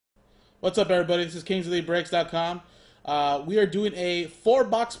What's up, everybody? This is KingsOfTheBreaks.com. We are doing a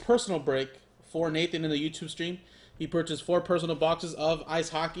 4-box personal break for Nathan in the YouTube stream. He purchased 4 personal boxes of Ice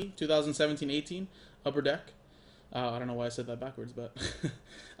Hockey 2017-18 Upper Deck. I don't know why I said that backwards, but...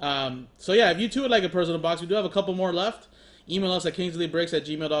 so yeah, if you too would like a personal box, we do have a couple more left. Email us at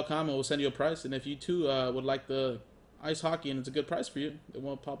KingsOfTheBreaks@gmail.com and we'll send you a price. And if you too would like the Ice Hockey and it's a good price for you, it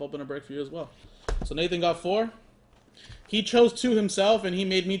will pop up in a break for you as well. So Nathan got 4. He chose 2 himself, and he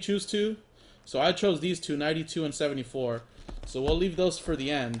made me choose 2. So I chose these two, 92 and 74. So we'll leave those for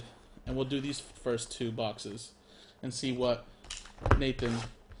the end, and we'll do these first 2 boxes and see what Nathan,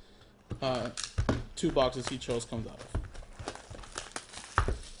 2 boxes he chose comes out of.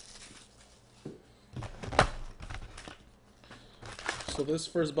 So this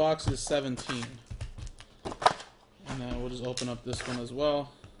first box is 17. And then we'll just open up this one as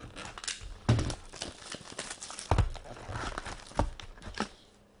well.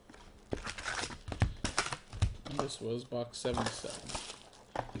 This was box 77.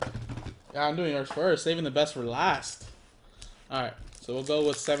 Yeah, I'm doing yours first, saving the best for last. Alright, so we'll go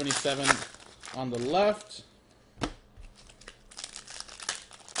with 77 on the left.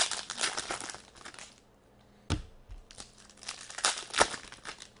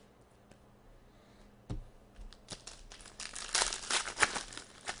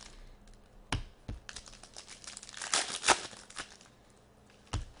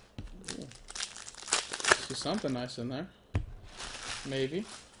 Something nice in there. Maybe.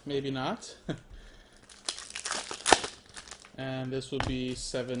 Maybe not. And this would be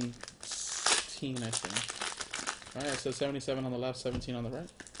 17, I think. Alright, so 77 on the left, 17 on the right.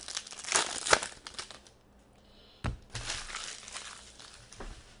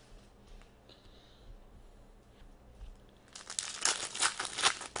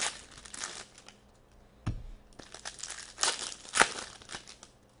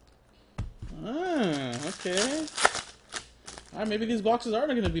 Okay. Alright, maybe these boxes aren't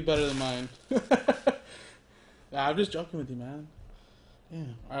going to be better than mine. Nah, I'm just joking with you, man. Yeah.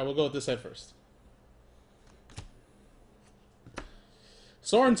 Alright, we'll go with this side first.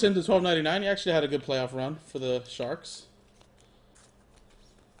 Sorensen to 12.99. He actually had a good playoff run for the Sharks.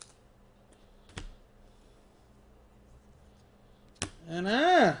 And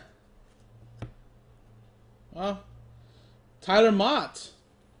well, Tyler Mott.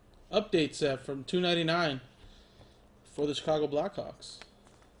 Update set from $2.99 for the Chicago Blackhawks.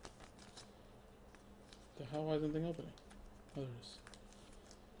 The hell, why isn't anything opening? Oh, there it is.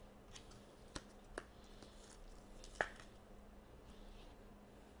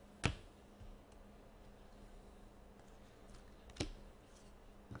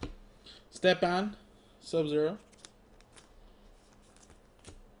 Stepan, Sub-Zero.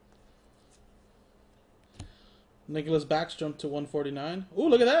 Nicholas Backstrom to 149. Ooh,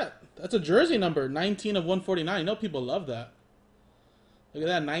 look at that. That's a jersey number. 19 of 149. You know people love that. Look at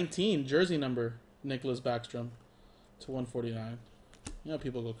that. 19 jersey number. Nicholas Backstrom to 149. You know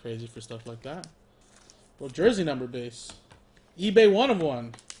people go crazy for stuff like that. Well, jersey number base. eBay 1 of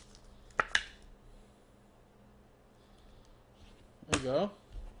 1. There you go.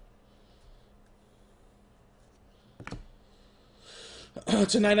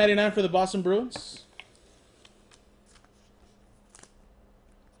 To $9.99 for the Boston Bruins.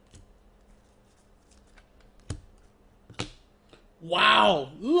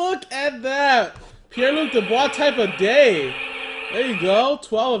 Wow, look at that. Pierre-Luc Dubois type of day. There you go,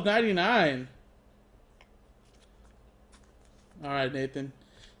 12 of 99. All right, Nathan.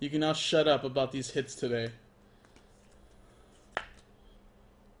 You can now shut up about these hits today.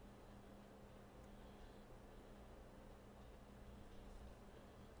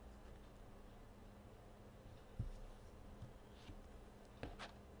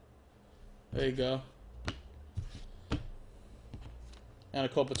 There you go. And a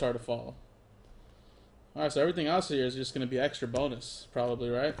Kopitar to follow. Alright, so everything else here is just going to be extra bonus, probably,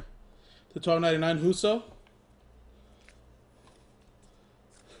 right? To $12.99 Husso.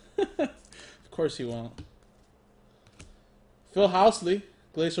 Of course he won't. Phil Housley,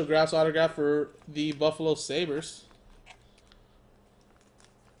 Glacial Grass autograph for the Buffalo Sabres.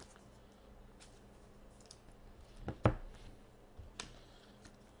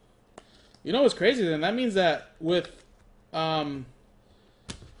 You know what's crazy then? That means that with 4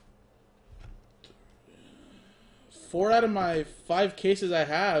 out of my 5 cases I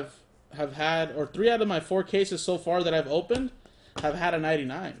have had, or 3 out of my 4 cases so far that I've opened have had a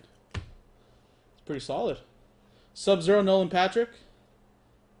 99. It's pretty solid. Sub-Zero Nolan Patrick.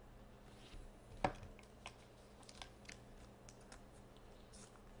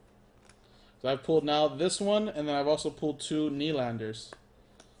 So I've pulled now this one, and then I've also pulled 2 Nylanders.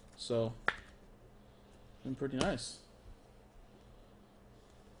 So, been pretty nice.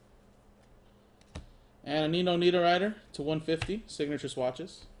 And a Nino Niederreiter to 150, signature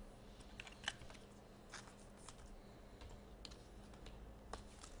swatches.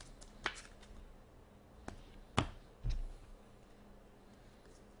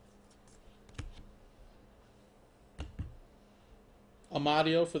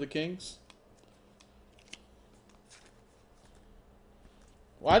 Amadio for the Kings.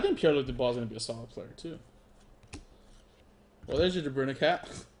 Well, I think Pierre-Luc Dubois is going to be a solid player, too. Well, there's your DeBruyne.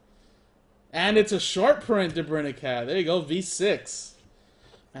 And it's a short print DeBruyne. There you go, V6.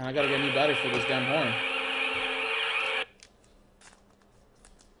 Man, I got to get a new battery for this damn horn.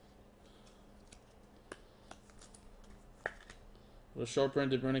 What a short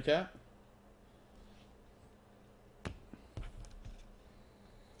print DeBruyne.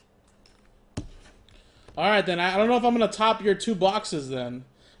 Alright, then. I don't know if I'm going to top your 2 boxes, then.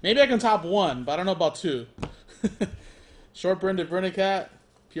 Maybe I can top 1, but I don't know about 2. Short print DeBruyne,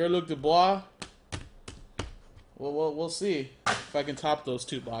 Pierre-Luc Dubois. We'll see if I can top those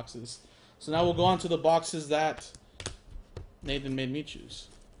 2 boxes. So now we'll go on to the boxes that Nathan made me choose,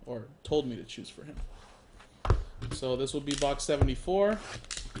 or told me to choose for him. So this will be box 74,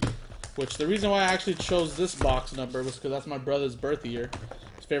 which the reason why I actually chose this box number was because that's my brother's birth year.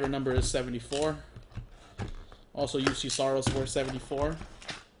 His favorite number is 74. Also, UC Soros for 74.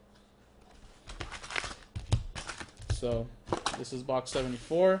 So this is box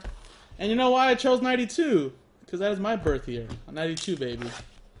 74. And you know why I chose 92? Because that is my birth year. I'm 92, baby.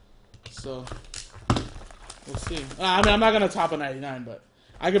 So we'll see. I mean, I'm not going to top a 99, but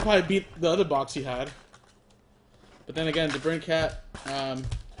I could probably beat the other box he had. But then again, DeBruyne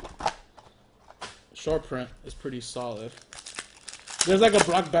short print is pretty solid. There's like a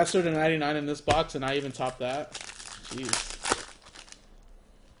Brock Besser to 99 in this box, and I even topped that. Jeez.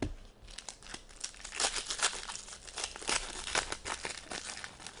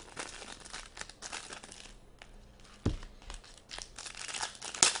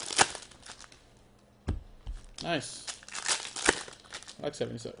 Nice. I like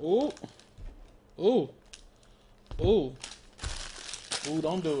 77. Ooh. Ooh. Ooh. Ooh,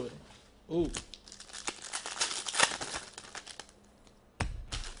 don't do it. Ooh.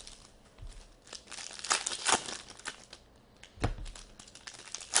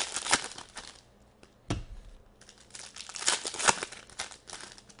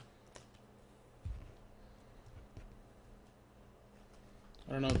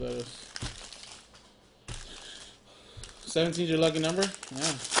 I don't know what that is. 17 is your lucky number? Yeah,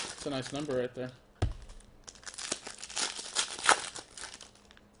 it's a nice number right there.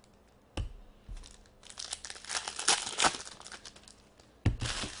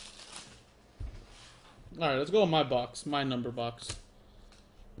 Alright, let's go with my box. My number box.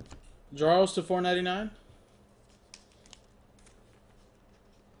 Jaros to 499.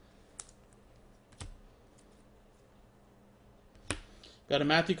 Got a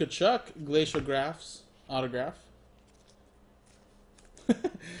Matthew Tkachuk Glacial Graphs autograph.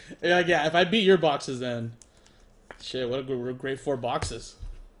 Yeah, if I beat your boxes, then shit, what a great 4 boxes.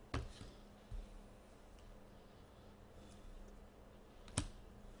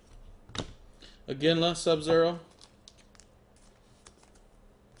 Iginla Sub-Zero.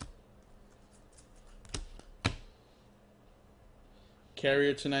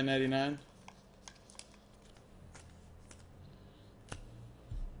 Carrier to 999.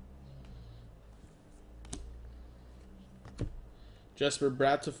 Jesper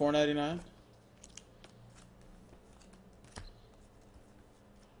Bratt to 499.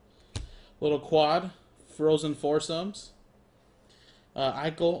 Little quad, Frozen Foursomes.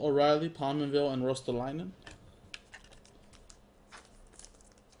 Eichel, O'Reilly, Palmenville, and Rostalainen.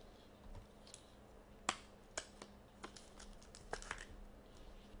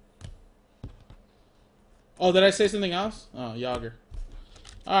 Oh, did I say something else? Oh, Yager.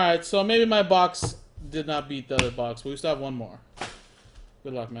 Alright, so maybe my box did not beat the other box, but we still have one more.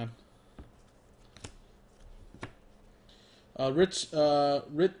 Good luck, man. Rich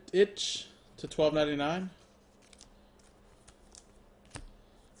Itch to 12.99.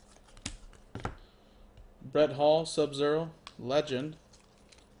 Brett Hall, Sub-Zero, Legend.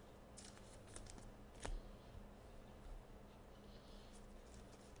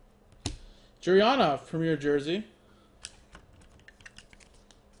 Jurianov, Premier Jersey.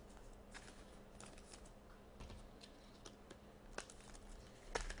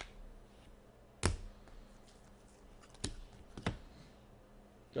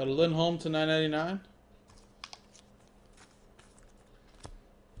 Got a Lindholm to 9.99.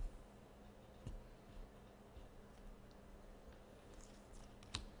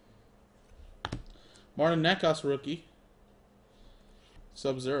 Martin Necas rookie.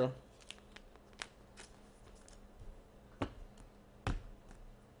 Sub-Zero.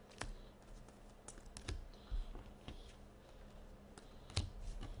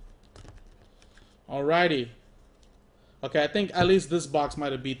 Alrighty. Okay, I think at least this box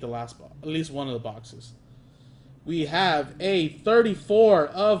might have beat the last box. At least one of the boxes. We have a 34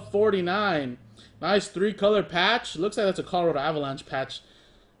 of 49. Nice 3-color patch. Looks like that's a Colorado Avalanche patch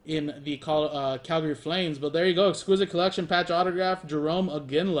in the Calgary Flames. But there you go. Exquisite Collection patch autograph. Jerome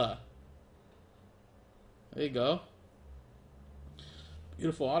Iginla. There you go.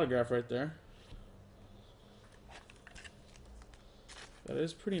 Beautiful autograph right there. That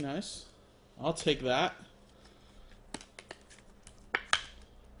is pretty nice. I'll take that.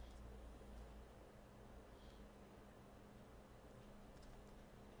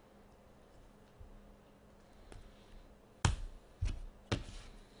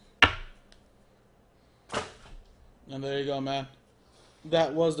 And there you go, man.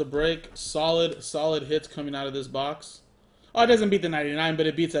 That was the break. Solid hits coming out of this box. Oh, it doesn't beat the 99, but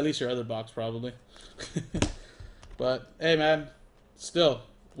it beats at least your other box, probably. But, hey, man. Still,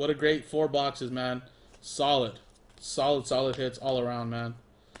 what a great 4 boxes, man. Solid hits all around, man.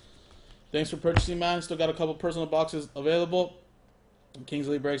 Thanks for purchasing, man. Still got a couple personal boxes available.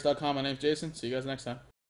 KingsleyBreaks.com. My name's Jason. See you guys next time.